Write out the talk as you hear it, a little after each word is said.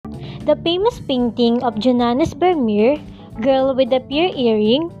The famous painting of Johannes Vermeer, Girl with the Pearl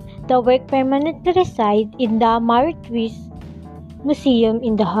Earring, the work permanently resides in the Mauritshuis Museum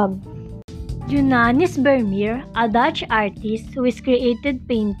in The Hague. Johannes Vermeer, a Dutch artist who has created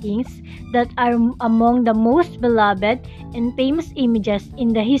paintings that are among the most beloved and famous images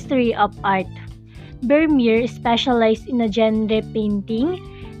in the history of art. Vermeer specialized in a genre painting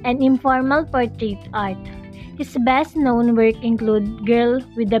and informal portrait art. His best-known work include Girl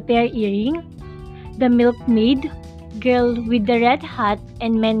with the Pearl Earring, The Milkmaid, Girl with the Red Hat,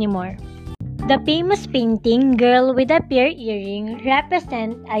 and many more. The famous painting Girl with a Pearl Earring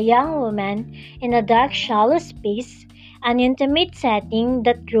represents a young woman in a dark, shallow space, an intimate setting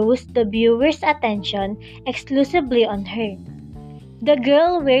that draws the viewer's attention exclusively on her. The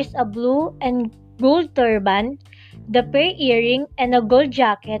girl wears a blue and gold turban, the pearl earring, and a gold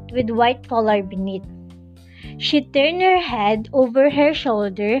jacket with white collar beneath. She turned her head over her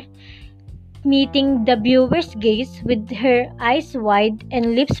shoulder, meeting the viewer's gaze with her eyes wide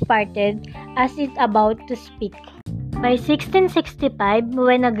and lips parted as if about to speak. By 1665,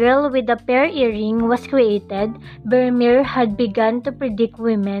 when A Girl with a Pearl Earring was created, Vermeer had begun to predict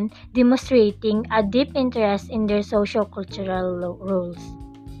women, demonstrating a deep interest in their socio-cultural roles.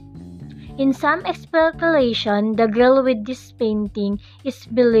 In some speculation, the girl with this painting is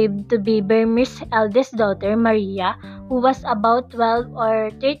believed to be Vermeer's eldest daughter, Maria, who was about 12 or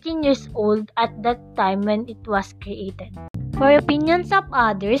 13 years old at that time when it was created. For opinions of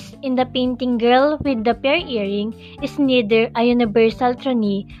others, in the painting Girl with the Pearl Earring is neither a universal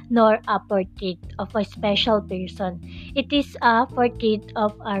truth nor a portrait of a special person. It is a portrait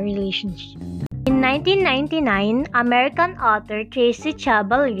of a relationship. In 1999, American author Tracy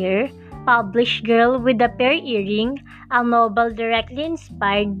Chevalier published Girl with the Pearl Earring, a novel directly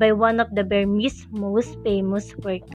inspired by one of the Vermeer's most famous works.